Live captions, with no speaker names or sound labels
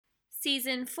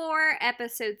Season 4,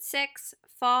 Episode 6,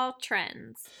 Fall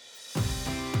Trends.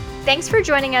 Thanks for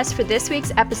joining us for this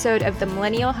week's episode of the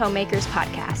Millennial Homemakers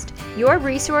Podcast, your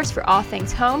resource for all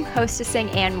things home,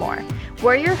 hostessing, and more.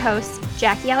 We're your hosts,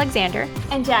 Jackie Alexander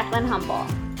and Jacqueline Humble.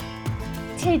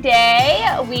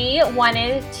 Today, we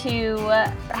wanted to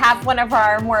have one of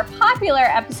our more popular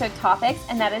episode topics,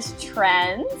 and that is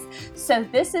trends. So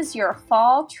this is your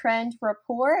fall trend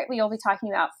report. We will be talking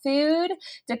about food,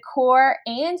 decor,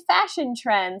 and fashion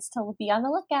trends to be on the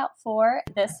lookout for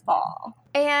this fall.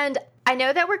 And I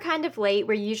know that we're kind of late.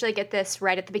 We usually get this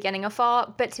right at the beginning of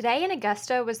fall, but today in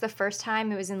Augusta was the first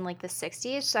time it was in like the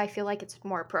 60s, so I feel like it's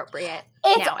more appropriate.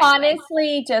 It's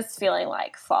honestly just feeling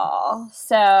like fall.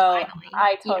 So finally.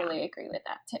 I totally agree with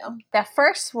that too. The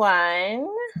first one,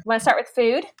 want to start with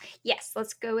food? Yes,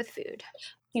 let's go with food.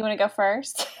 Do you want to go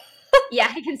first? Yeah,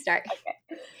 I can start.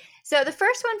 Okay. So the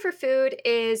first one for food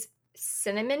is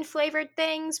cinnamon flavored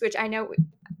things, which I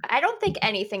don't think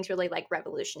anything's really like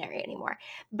revolutionary anymore,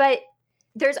 but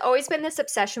there's always been this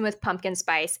obsession with pumpkin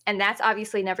spice, and that's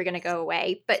obviously never going to go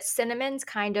away, but cinnamon's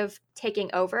kind of taking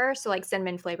over. So like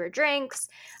cinnamon flavored drinks,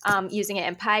 using it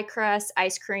in pie crust,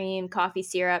 ice cream, coffee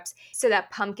syrups, so that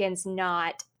pumpkin's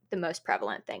not the most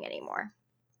prevalent thing anymore.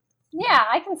 Yeah,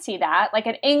 I can see that. Like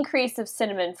an increase of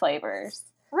cinnamon flavors.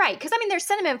 Right, because I mean, there's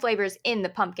cinnamon flavors in the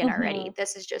pumpkin already.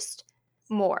 This is just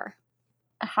more.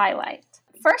 A highlight.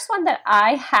 First one that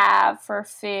I have for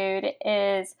food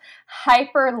is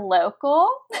hyper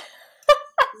local.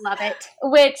 Love it.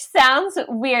 Which sounds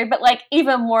weird, but like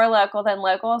even more local than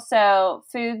local. So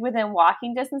food within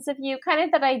walking distance of you, kind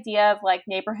of that idea of like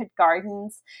neighborhood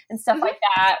gardens and stuff like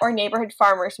that, or neighborhood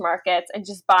farmers markets, and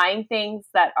just buying things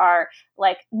that are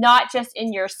like not just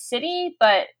in your city,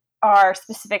 but are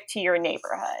specific to your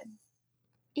neighborhood.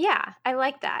 Yeah, I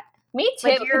like that. Me too.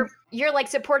 Like you're like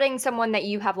supporting someone that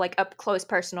you have like a close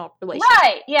personal relationship.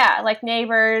 Right, yeah, like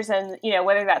neighbors, and you know,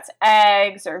 whether that's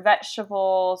eggs or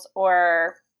vegetables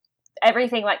or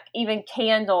everything, like even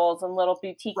candles and little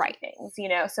boutique things, you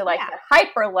know, so like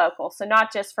hyper local, so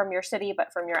not just from your city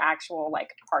but from your actual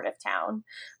like part of town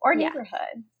or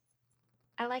neighborhood.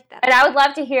 I like that. And I would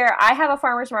love to hear, I have a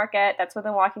farmer's market that's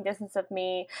within walking distance of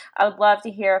me. I would love to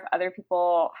hear if other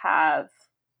people have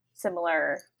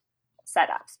similar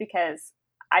setups, because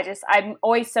I'm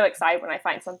always so excited when I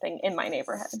find something in my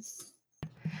neighborhood.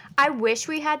 I wish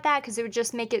we had that, because it would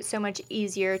just make it so much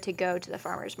easier to go to the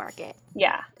farmer's market.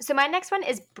 Yeah. So my next one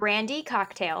is brandy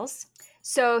cocktails.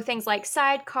 So things like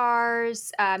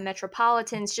sidecars,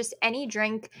 Metropolitans, just any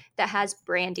drink that has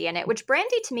brandy in it, which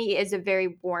brandy to me is a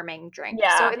very warming drink.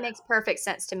 Yeah. So it makes perfect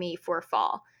sense to me for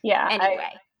fall. Yeah.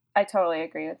 Anyway. I totally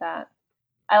agree with that.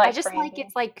 I just like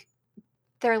it's like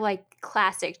they're like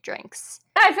classic drinks.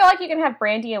 I feel like you can have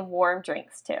brandy and warm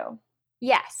drinks too.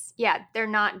 Yes. Yeah. They're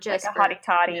not just like a hottie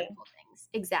toddy. Things.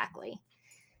 Exactly.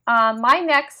 My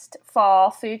next fall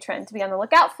food trend to be on the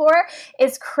lookout for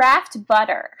is craft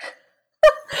butter.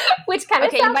 Which kind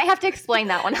of you might have to explain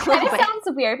that one a little bit. It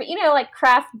sounds weird, but you know, like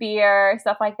craft beer,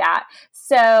 stuff like that.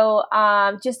 So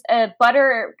just a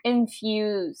butter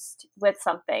infused with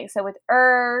something. So with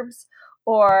herbs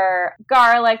or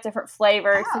garlic, different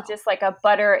flavors. So just like a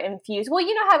butter infused. Well,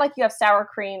 you know how like you have sour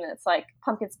cream and it's like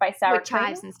pumpkin spice sour with cream?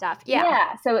 chives and stuff. Yeah.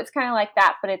 Yeah. So it's kind of like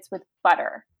that, but it's with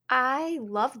butter. I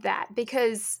love that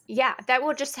because, that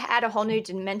will just add a whole new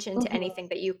dimension to anything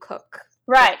that you cook.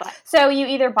 Right. So you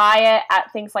either buy it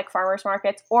at things like farmers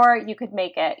markets, or you could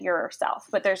make it yourself.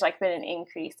 But there's like been an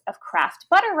increase of craft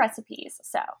butter recipes.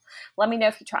 So let me know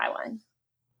if you try one.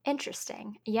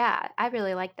 Interesting. Yeah, I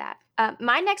really like that.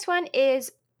 My next one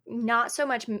is not so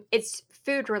much, it's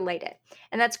food related,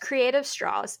 and that's creative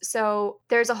straws. So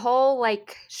there's a whole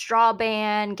like straw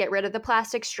ban, get rid of the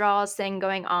plastic straws thing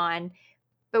going on,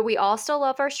 but we all still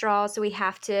love our straws, so we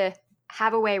have to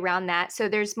have a way around that. So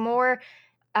there's more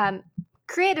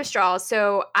creative straws.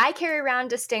 So I carry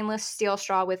around a stainless steel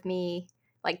straw with me,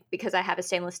 like because I have a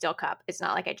stainless steel cup. It's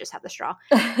not like I just have the straw.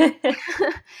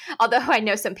 Although I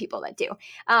know some people that do.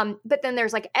 But then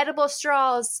there's like edible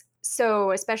straws. So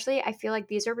especially I feel like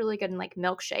these are really good in like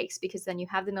milkshakes, because then you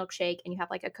have the milkshake and you have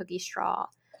like a cookie straw.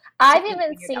 I've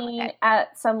even seen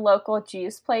at some local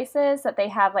juice places that they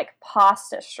have like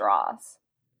pasta straws.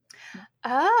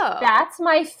 Oh. That's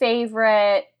my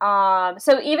favorite.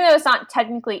 So even though it's not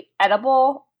technically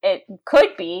edible, it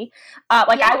could be.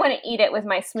 I wouldn't eat it with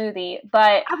my smoothie,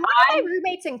 but one of my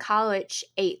roommates in college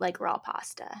ate like raw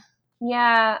pasta.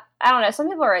 Yeah, I don't know. Some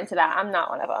people are into that. I'm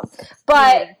not one of them.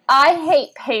 But I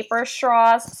hate paper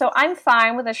straws, so I'm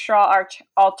fine with a straw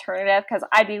alternative because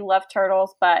I do love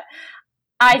turtles, but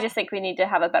I just think we need to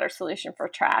have a better solution for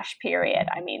trash, period.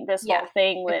 I mean, this whole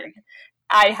thing with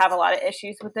I have a lot of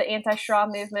issues with the anti-straw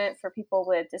movement for people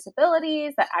with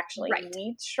disabilities that actually Right.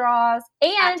 need straws.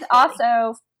 And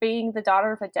also, being the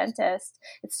daughter of a dentist,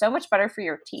 it's so much better for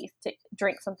your teeth to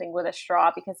drink something with a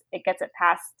straw because it gets it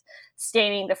past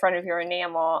staining the front of your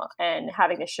enamel and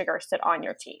having the sugar sit on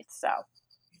your teeth. So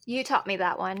You taught me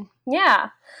that one. yeah.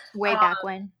 Way back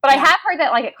when. But I have heard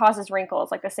that like it causes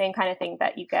wrinkles, like the same kind of thing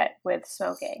that you get with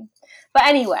smoking. But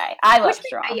anyway, I love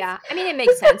straws. Yeah. I mean, it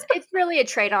makes sense. It's really a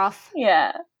trade-off.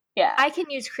 Yeah. Yeah. I can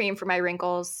use cream for my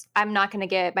wrinkles. I'm not going to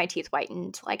get my teeth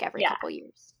whitened like every couple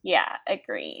years. Yeah,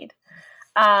 agreed.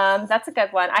 That's a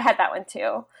good one. I had that one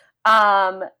too.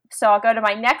 So I'll go to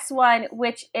my next one,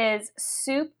 which is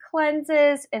soup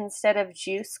cleanses instead of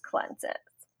juice cleanses.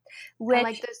 I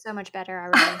like those so much better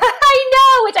already. I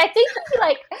know, which I think we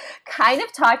like kind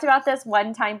of talked about this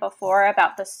one time before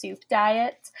about the soup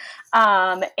diet.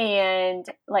 And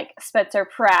like Spencer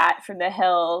Pratt from the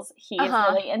Hills, he is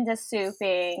really into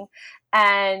souping.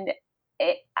 And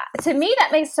to me,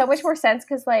 that makes so much more sense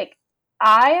because like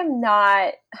I am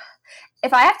not,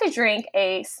 if I have to drink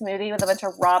a smoothie with a bunch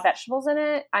of raw vegetables in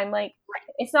it, I'm like,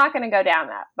 it's not going to go down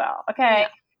that well. Okay. No.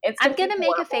 I'm going to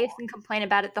make a face and complain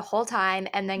about it the whole time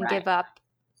and then give up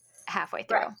halfway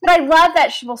through. But I love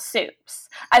vegetable soups.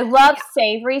 I love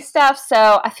savory stuff.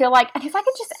 So I feel like, and if I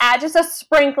could just add just a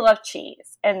sprinkle of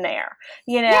cheese in there,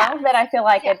 you know, then I feel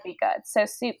like it'd be good. So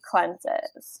soup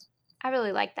cleanses. I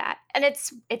really like that. And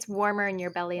it's warmer in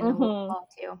your belly in the fall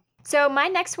too. So my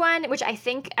next one, which I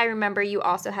think I remember you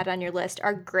also had on your list,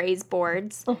 are Graze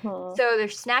boards. So they're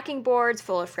snacking boards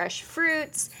full of fresh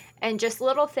fruits and just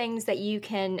little things that you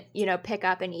can, you know, pick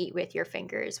up and eat with your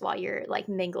fingers while you're like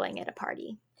mingling at a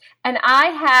party. And I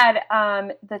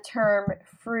had the term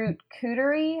fruit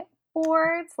cootery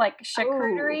boards, like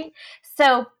charcuterie.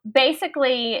 So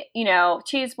basically, you know,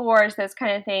 cheese boards, those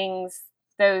kind of things,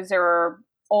 those are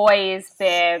always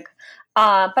big.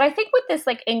 But I think with this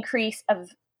like increase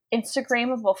of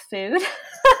Instagrammable food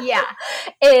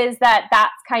is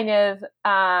that's kind of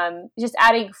just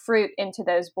adding fruit into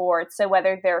those boards. So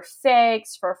whether they're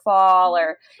figs for fall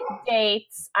or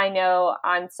dates, I know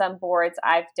on some boards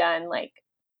I've done like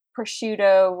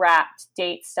prosciutto wrapped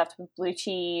dates stuffed with blue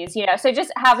cheese, you know, so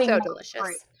just having so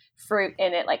delicious fruit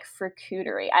in it, like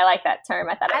frucouterie. I like that term.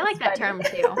 I like that term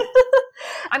too.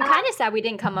 I'm kind of sad we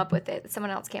didn't come up with it. Someone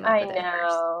else came up with it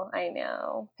first. I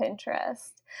know.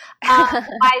 Pinterest.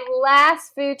 My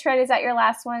last food trend, is that your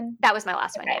last one? That was my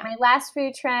last one, My last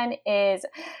food trend is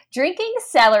drinking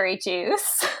celery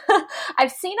juice.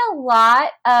 I've seen a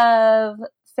lot of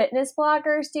fitness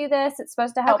bloggers do this. It's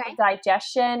supposed to help with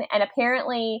digestion, and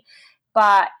apparently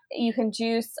but you can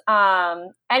juice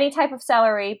any type of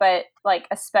celery, but like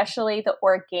especially the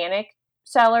organic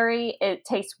celery, it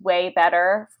tastes way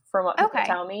better from what people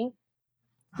tell me.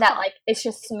 That like it's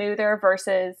just smoother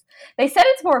versus they said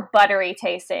it's more buttery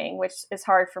tasting, which is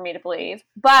hard for me to believe.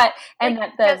 But and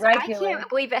like, that the regular I can't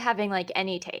believe it having like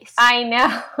any taste. I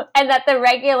know. And that the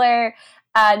regular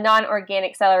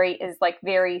non-organic celery is like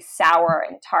very sour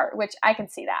and tart, which I can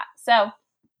see that. So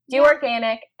do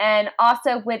organic. And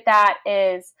also with that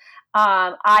is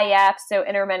IF, so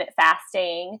intermittent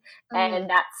fasting. And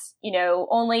that's, you know,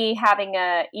 only having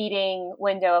a eating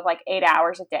window of like 8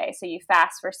 hours a day. So you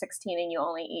fast for 16 and you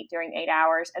only eat during 8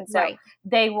 hours. And so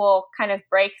they will kind of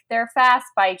break their fast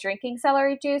by drinking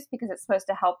celery juice because it's supposed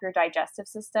to help your digestive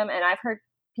system. And I've heard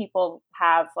people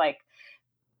have like,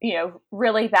 you know,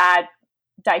 really bad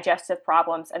digestive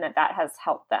problems and that has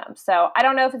helped them. So I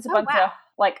don't know if it's a bunch of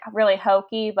like really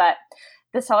hokey, but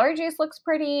the celery juice looks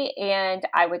pretty and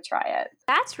I would try it.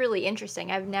 That's really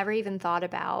interesting. I've never even thought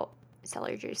about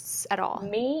celery juice at all.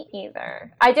 Me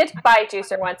either. I did buy a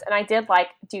juicer once and I did like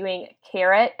doing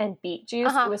carrot and beet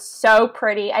juice. It was so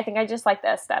pretty. I think I just like the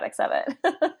aesthetics of it.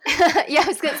 Yeah, I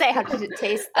was going to say, how did it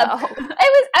taste though? I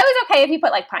was okay if you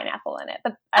put like pineapple in it,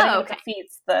 but I think it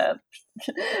defeats the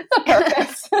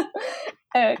purpose.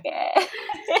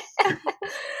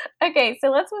 Okay, so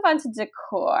let's move on to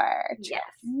decor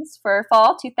trends for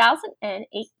fall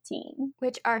 2018.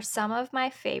 Which are some of my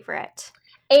favorite.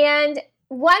 And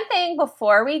one thing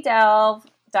before we dive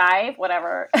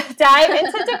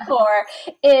into decor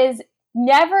is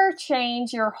never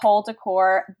change your whole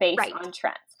decor based on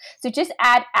trends. So just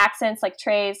add accents like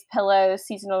trays, pillows,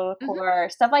 seasonal decor,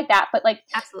 stuff like that. But like,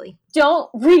 absolutely,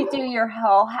 don't redo your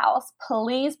whole house.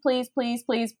 Please, please, please,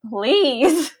 please,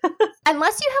 please.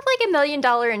 Unless you have like $1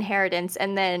 million inheritance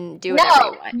and then do whatever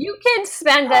you want. You can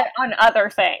spend it on other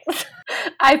things.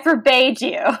 I forbade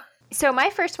you. So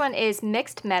my first one is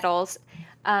mixed metals.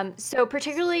 So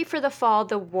particularly for the fall,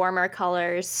 the warmer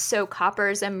colors, so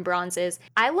coppers and bronzes.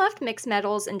 I loved mixed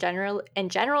metals in general,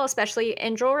 especially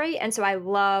in jewelry. And so I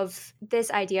love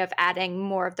this idea of adding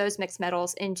more of those mixed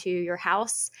metals into your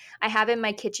house. I have in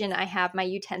my kitchen, I have my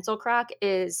utensil crock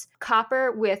is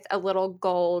copper with a little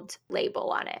gold label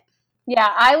on it. Yeah,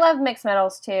 I love mixed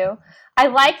metals too. I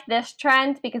like this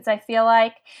trend because I feel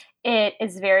like it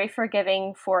is very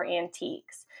forgiving for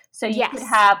antiques. So you could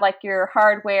have like your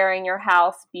hardware in your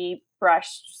house be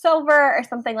brushed silver or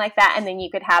something like that, and then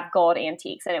you could have gold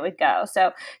antiques and it would go.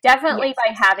 So definitely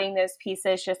by having those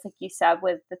pieces, just like you said,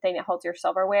 with the thing that holds your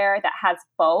silverware that has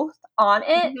both on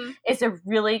it, is a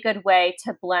really good way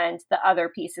to blend the other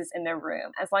pieces in the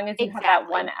room. As long as you have that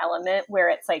one element where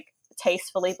it's like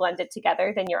tastefully blended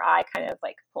together, then your eye kind of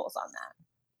like pulls on that.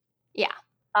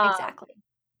 Yeah, exactly.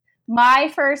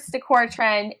 My first decor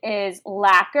trend is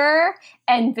lacquer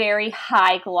and very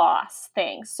high gloss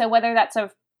things. So whether that's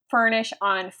a furnish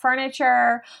on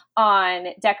furniture, on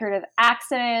decorative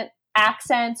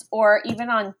accents, or even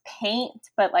on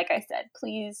paint. But like I said,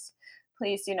 please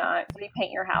do not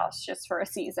repaint your house just for a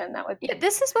season. That would be. Yeah,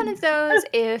 this is one of those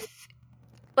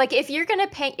if you're gonna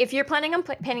paint, if you're planning on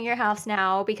painting your house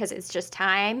now because it's just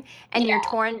time, and you're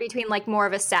torn between like more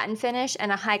of a satin finish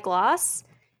and a high gloss,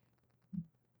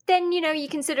 then you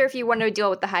consider if you want to deal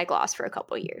with the high gloss for a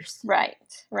couple of years. Right.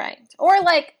 Or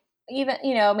like even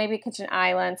maybe kitchen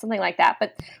island, something like that.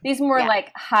 But these more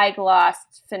like high gloss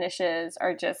finishes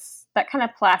are just that kind of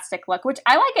plastic look, which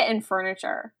I like it in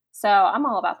furniture. So I'm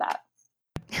all about that.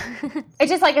 It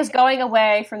just like is going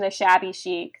away from the shabby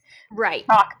chic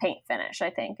chalk paint finish,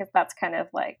 I think, if that's kind of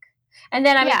like. And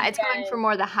then it's going for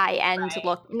more the high end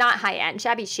look. Not high end.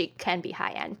 Shabby chic can be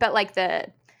high end, but like the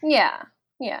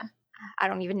I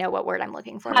don't even know what word I'm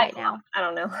looking for right now. I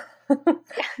don't know.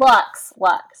 Lux.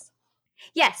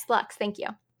 Yes, Lux. Thank you.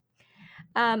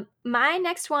 My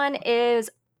next one is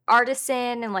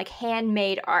artisan and like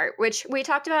handmade art, which we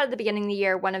talked about at the beginning of the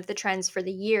year. One of the trends for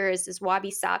the year is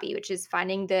wabi-sabi, which is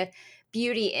finding the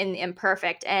beauty in the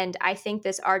imperfect. And I think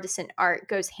this artisan art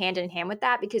goes hand in hand with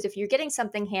that, because if you're getting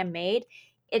something handmade,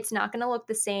 it's not going to look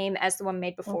the same as the one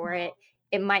made before it.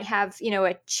 It might have,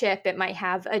 a chip, it might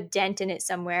have a dent in it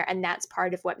somewhere, and that's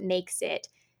part of what makes it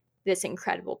this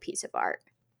incredible piece of art.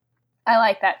 I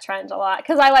like that trend a lot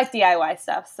because I like DIY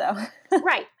stuff, so.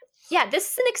 Right. Yeah,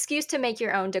 this is an excuse to make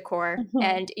your own decor,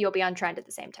 and you'll be on trend at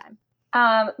the same time.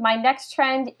 My next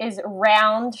trend is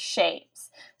round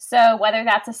shapes. So whether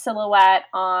that's a silhouette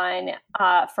on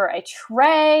for a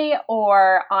tray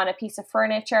or on a piece of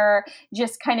furniture,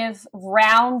 just kind of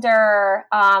rounder,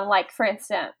 like for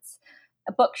instance,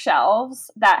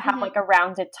 bookshelves that have like a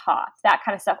rounded top, that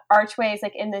kind of stuff. Archways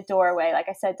like in the doorway. Like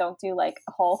I said, don't do like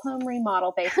a whole home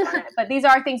remodel based on it, but these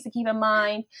are things to keep in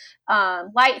mind.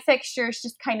 Light fixtures,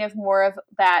 just kind of more of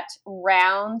that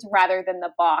round rather than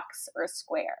the box or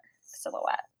square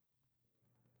silhouette.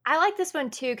 I like this one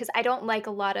too because I don't like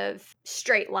a lot of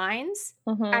straight lines.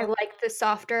 I like the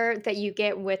softer that you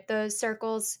get with those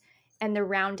circles and the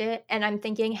rounded. And I'm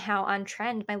thinking how on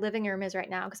trend my living room is right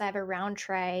now, because I have a round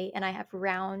tray and I have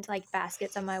round like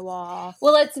baskets on my wall.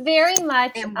 Well, it's very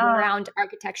much and round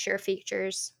architecture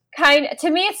features. To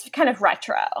me, it's kind of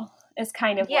retro. Is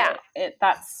kind of what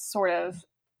that sort of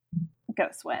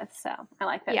goes with. So I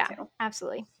like that too.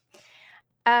 Absolutely.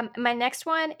 My next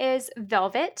one is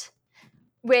velvet,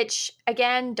 which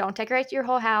again, don't decorate your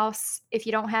whole house. If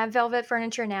you don't have velvet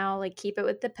furniture now, like keep it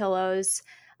with the pillows.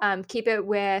 Keep it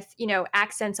with,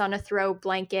 accents on a throw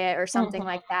blanket or something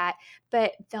like that.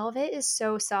 But velvet is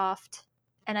so soft,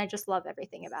 and I just love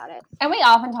everything about it. And we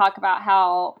often talk about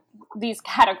how these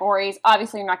categories,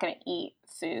 obviously you're not going to eat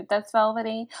food that's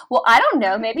velvety. Well, I don't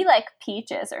know, maybe like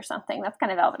peaches or something. That's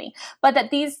kind of velvety. But that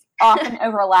these often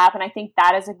overlap, and I think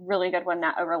that is a really good one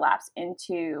that overlaps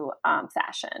into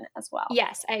fashion as well.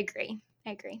 Yes, I agree.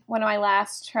 One of my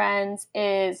last trends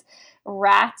is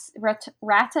rattan.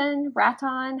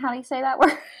 How do you say that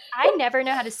word? I never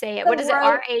know how to say it. What is it?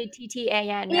 Rattan,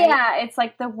 right? Yeah, it's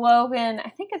like the woven. I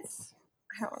think it's.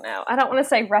 I don't know. I don't want to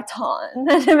say rattan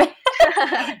to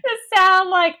sound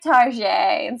like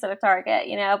Target instead of Target,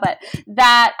 But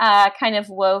that kind of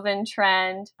woven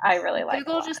trend, I really like.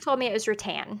 Google just told me it was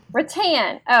rattan.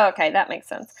 Rattan. Oh, okay, that makes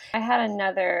sense. I had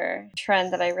another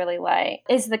trend that I really like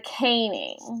is the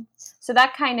caning. So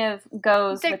that kind of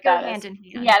goes They with go that. hand in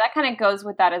hand. Yeah, that kind of goes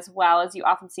with that as well, as you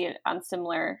often see it on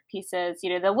similar pieces.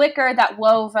 You know, the wicker, that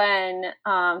woven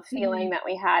feeling that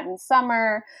we had in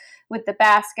summer with the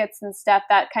baskets and stuff,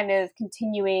 that kind of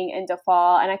continuing into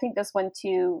fall. And I think this one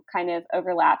too kind of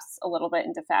overlaps a little bit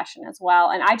into fashion as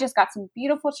well. And I just got some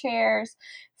beautiful chairs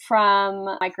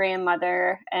from my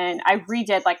grandmother, and I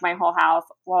redid like my whole house.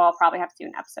 Well, I'll probably have to do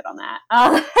an episode on that.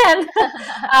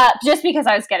 Just because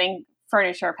I was getting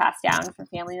furniture passed down from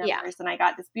family members, and I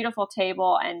got this beautiful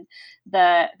table, and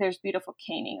there's beautiful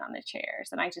caning on the chairs,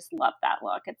 and I just love that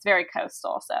look. It's very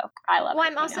coastal, so I love it. Well,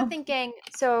 I'm also thinking,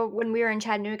 so when we were in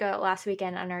Chattanooga last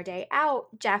weekend on our day out,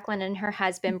 Jacqueline and her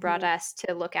husband brought us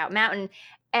to Lookout Mountain,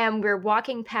 and we're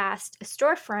walking past a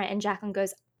storefront, and Jacqueline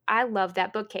goes, I love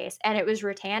that bookcase, and it was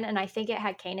rattan, and I think it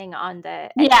had caning on the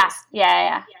edges.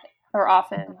 Yeah. They're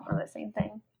often on the same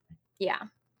thing. Yeah.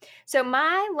 So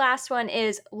my last one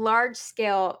is large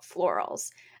scale florals,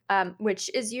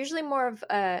 which is usually more of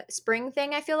a spring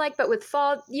thing, I feel like. But with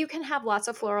fall, you can have lots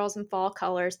of florals and fall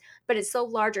colors, but it's still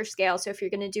larger scale. So if you're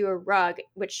going to do a rug,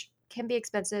 which can be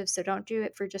expensive, so don't do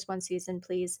it for just one season,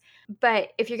 please. But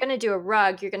if you're going to do a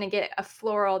rug, you're going to get a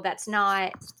floral that's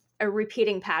not a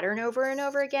repeating pattern over and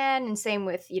over again. And same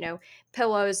with,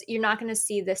 pillows. You're not going to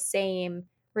see the same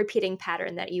repeating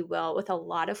pattern that you will with a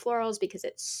lot of florals because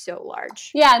it's so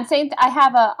large. Yeah, and same. I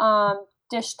have a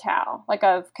dish towel, like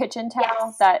a kitchen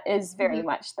towel, that is very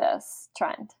much this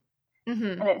trend,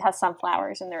 and it has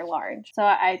sunflowers and they're large. So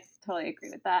I totally agree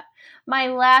with that. My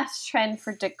last trend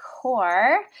for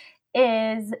decor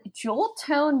is jewel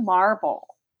tone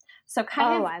marble. So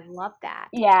I love that.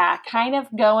 Yeah, kind of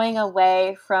going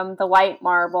away from the white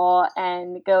marble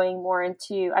and going more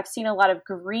into, I've seen a lot of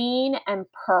green and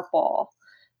purple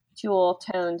jewel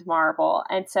toned marble.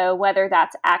 And so whether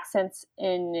that's accents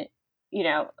in,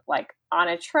 like on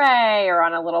a tray or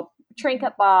on a little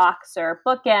trinket box or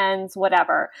bookends,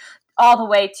 whatever, all the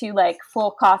way to like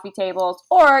full coffee tables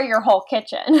or your whole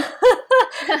kitchen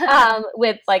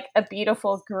with like a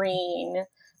beautiful green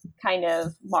kind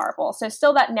of marble. So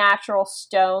still that natural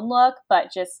stone look,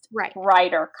 but just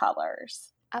brighter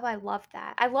colors. Oh, I love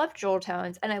that. I love jewel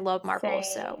tones and I love marble.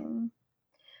 Same. So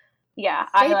yeah,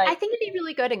 I think it'd be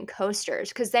really good in coasters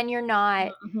because then you're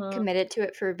not committed to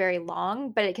it for very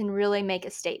long, but it can really make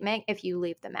a statement if you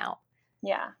leave them out.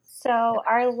 Yeah. So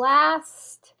our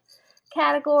last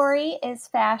category is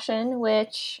fashion,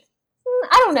 which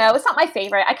I don't know. It's not my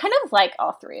favorite. I kind of like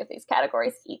all three of these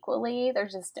categories equally. They're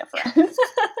just different.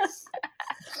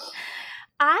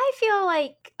 I feel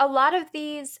like a lot of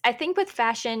these, I think with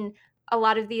fashion, a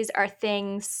lot of these are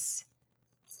things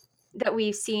that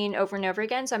we've seen over and over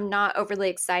again. So I'm not overly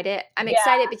excited. I'm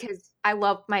excited because I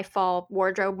love my fall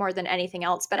wardrobe more than anything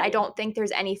else, but I don't think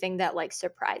there's anything that like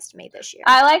surprised me this year.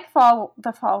 I like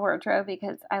the fall wardrobe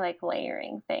because I like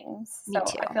layering things. Me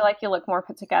too. I feel like you look more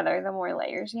put together the more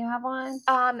layers you have on.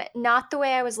 Not the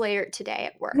way I was layered today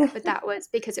at work, but that was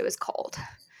because it was cold.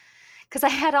 Because I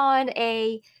had on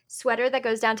a sweater that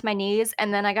goes down to my knees,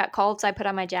 and then I got cold, so I put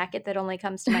on my jacket that only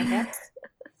comes to my hips.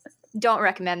 Don't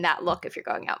recommend that look if you're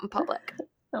going out in public.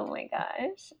 Oh my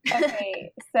gosh.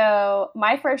 Okay, so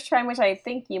my first trend, which I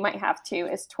think you might have too,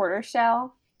 is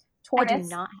tortoiseshell. I do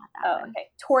not have that one. Okay,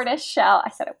 tortoiseshell. I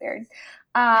said it weird.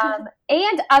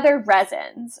 And other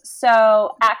resins.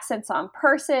 So accents on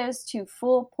purses to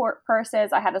full port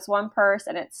purses. I have this one purse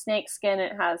and it's snakeskin.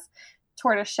 It has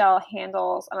tortoiseshell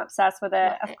handles. I'm obsessed with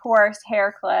it. Of course,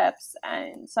 hair clips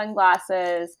and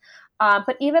sunglasses.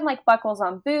 But even like buckles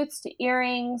on boots to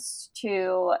earrings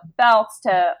to belts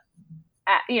to,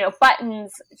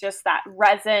 buttons, just that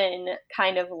resin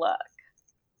kind of look.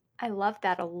 I love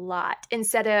that a lot.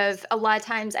 Instead of a lot of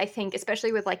times, I think,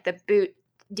 especially with like the boot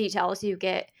details, you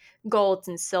get golds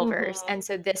and silvers. And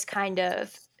so this kind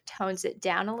of tones it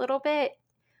down a little bit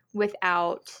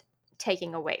without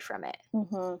taking away from it,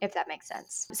 if that makes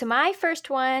sense. So my first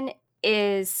one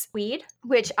is tweed,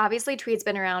 which obviously tweed's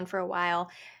been around for a while,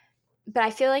 but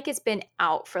I feel like it's been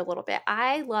out for a little bit.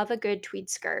 I love a good tweed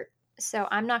skirt, so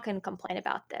I'm not going to complain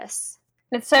about this.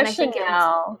 It's so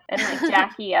Chanel and like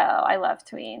Jackie O. I love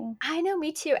tweed. I know,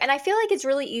 me too. And I feel like it's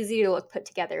really easy to look put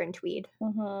together in tweed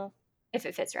if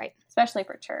it fits right. Especially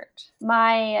for church.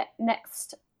 My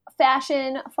next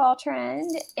fashion fall trend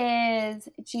is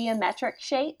geometric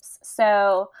shapes.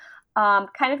 So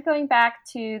kind of going back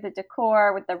to the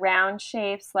decor with the round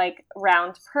shapes, like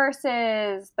round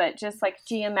purses, but just like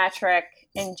geometric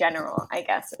in general, I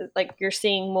guess. Like you're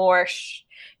seeing more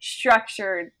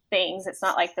structured things. It's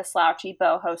not like the slouchy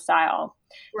boho style.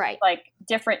 Right. Like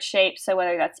different shapes. So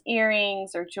whether that's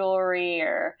earrings or jewelry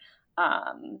or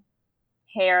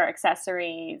hair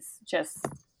accessories, just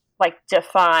like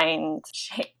defined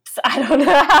shapes. I don't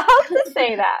know how to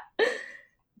say that.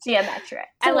 Geometric.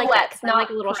 I like that. Silhouettes, I like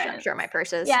a not little prints. structure on my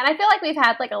purses. Yeah, and I feel like we've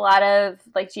had like a lot of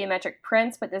like geometric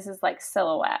prints, but this is like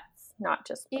silhouettes, not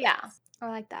just prints. Yeah, I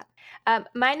like that.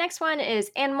 My next one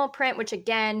is animal print, which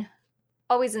again,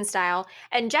 always in style.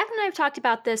 And Jack and I have talked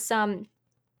about this,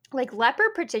 like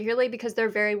leopard particularly because they're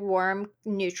very warm,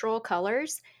 neutral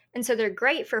colors. And so they're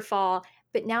great for fall.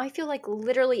 But now I feel like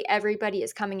literally everybody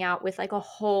is coming out with like a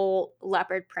whole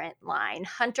leopard print line.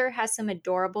 Hunter has some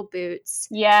adorable boots.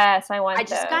 Yes, I want I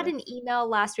just got those. an email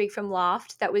last week from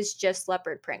Loft that was just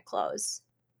leopard print clothes.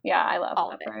 Yeah, I love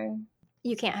All of it. leopard.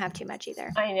 You can't have too much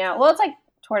either. I know. Well, it's like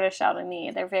tortoiseshell to me.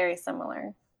 They're very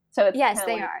similar. So it's Yes, kinda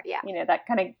they like, are. Yeah. you know, that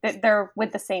kind of, they're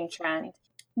with the same trend.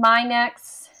 My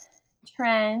next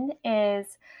trend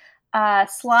is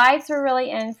slides were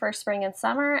really in for spring and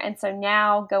summer, and so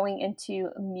now going into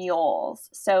mules.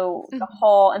 So the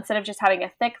whole, instead of just having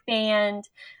a thick band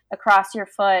across your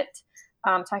foot,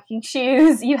 talking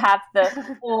shoes, you have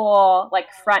the full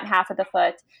like front half of the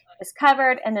foot is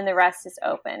covered, and then the rest is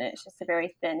open. It's just a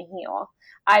very thin heel.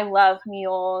 I love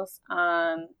mules.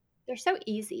 They're so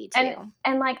easy too.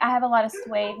 And like I have a lot of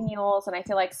suede mules, and I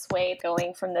feel like suede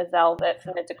going from the velvet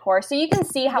from the Decor. So you can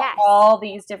see how Yes. all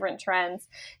these different trends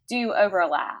do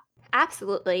overlap.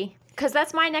 Absolutely. Because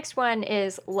that's my next one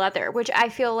is leather, which I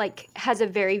feel like has a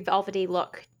very velvety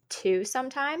look too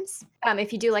sometimes.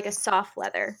 If you do like a soft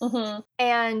leather. Mm-hmm.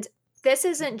 And this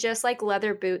isn't just like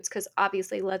leather boots, because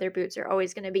obviously leather boots are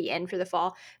always going to be in for the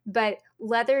fall, but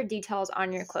leather details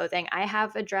on your clothing. I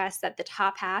have a dress that the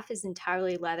top half is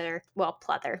entirely leather. Well,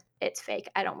 pleather. It's fake.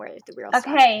 I don't wear the real stuff.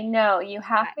 Okay, no, you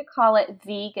have to call it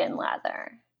vegan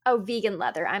leather. Oh, vegan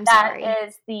leather. I'm sorry. That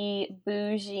is the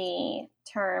bougie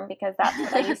term, because that's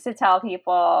what I used to tell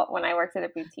people when I worked at a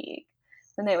boutique.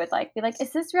 When they would like be like,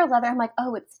 "Is this real leather?" I'm like,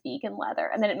 "Oh, it's vegan leather,"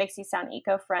 and then it makes you sound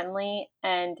eco-friendly,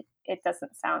 and it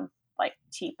doesn't sound like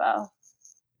cheapo.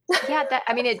 Yeah,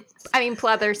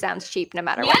 pleather sounds cheap no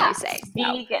matter what you say.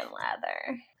 Vegan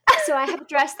leather. So I have a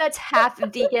dress that's half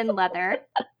vegan leather.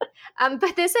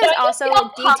 But this is also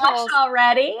details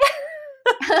already.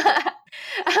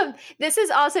 This is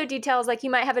also details like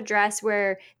you might have a dress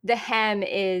where the hem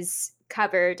is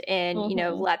covered in,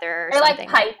 leather or something.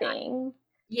 Like piping.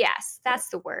 Yes, that's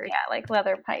the word. Yeah, like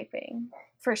leather piping.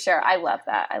 For sure. I love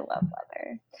that. I love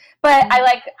leather. But I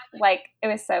like it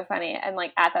was so funny. And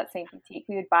like at that same boutique,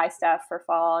 we would buy stuff for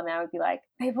fall, and I would be like,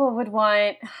 people would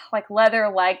want like leather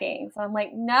leggings. I'm like,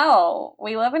 no,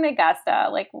 we live in Augusta.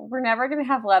 Like we're never gonna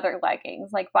have leather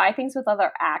leggings. Like buy things with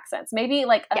leather accents. Maybe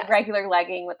like a regular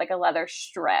legging with like a leather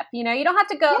strip. You know, you don't have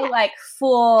to go like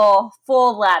full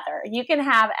leather. You can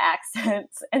have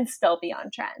accents and still be on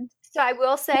trend. So I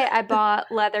will say I bought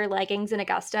leather leggings in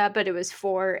Augusta, but it was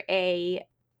for a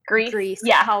Grease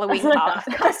Halloween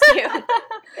costume.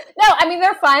 No, I mean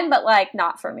they're fun, but like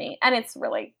not for me, and it's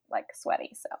really like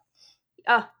sweaty. So,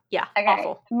 oh yeah, okay.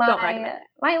 Awful. Don't recommend it.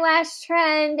 My last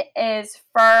trend is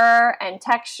fur and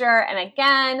texture, and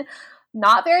again,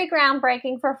 not very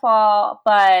groundbreaking for fall,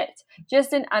 but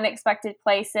just in unexpected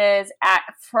places. At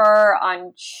fur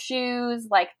on shoes,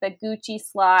 like the Gucci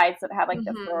slides that have like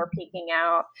the fur peeking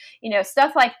out,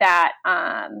 stuff like that.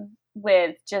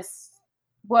 With just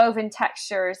woven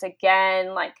textures,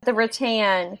 again, like the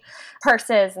rattan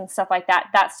purses and stuff like that.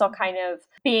 That's still kind of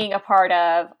being a part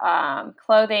of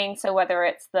clothing. So whether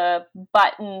it's the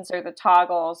buttons or the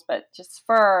toggles, but just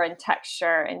fur and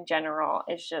texture in general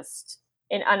is just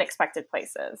in unexpected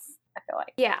places, I feel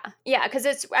like. Yeah, because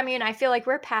I feel like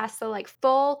we're past the like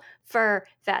full fur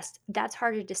vest. That's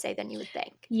harder to say than you would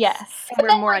think. Yes. And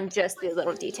we're more on just the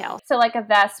little details. So like a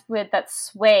vest with that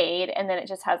suede, and then it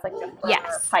just has like the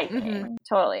fur piping. Mm-hmm.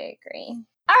 Totally agree.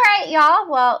 All right, y'all.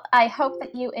 Well, I hope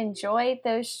that you enjoyed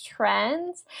those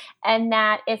trends, and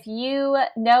that if you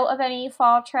know of any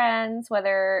fall trends,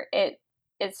 whether it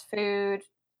is food,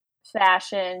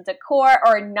 fashion, decor,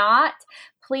 or not,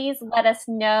 please let us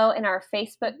know in our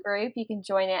Facebook group. You can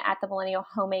join it at the Millennial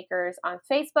Homemakers on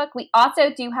Facebook. We also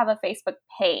do have a Facebook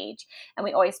page, and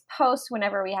we always post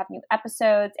whenever we have new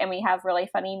episodes, and we have really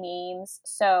funny memes,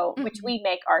 which we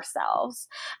make ourselves.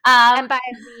 And by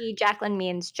we, Jacqueline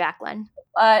means Jacqueline.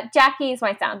 Jackie's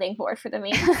my sounding board for the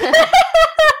memes.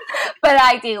 But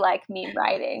I do like meme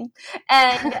writing.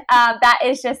 And that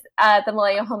is just the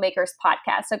Millennial Homemakers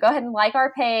podcast. So go ahead and like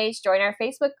our page, join our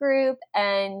Facebook group,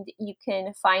 and you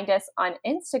can find us on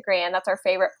Instagram. That's our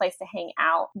favorite place to hang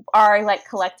out. Our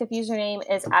collective username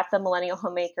is at the Millennial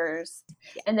Homemakers.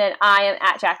 And then I am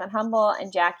at Jacqueline Humble,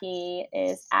 and Jackie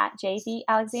is at JV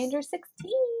Alexander 16.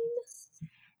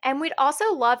 And we'd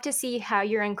also love to see how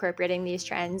you're incorporating these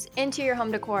trends into your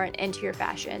home decor and into your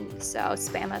fashion. So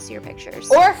spam us your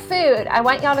pictures. Or food. I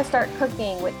want y'all to start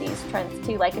cooking with these trends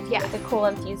too. Like if you Yeah. make a cool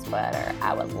infused butter,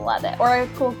 I would love it. Or a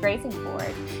cool grazing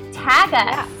board. Tag us.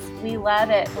 Yeah. We love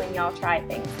it when y'all try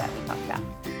things that we talk about.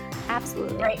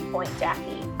 Absolutely. Great point,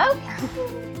 Jackie.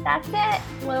 Okay, that's it.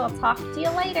 We'll talk to you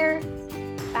later.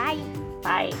 Bye.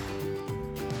 Bye.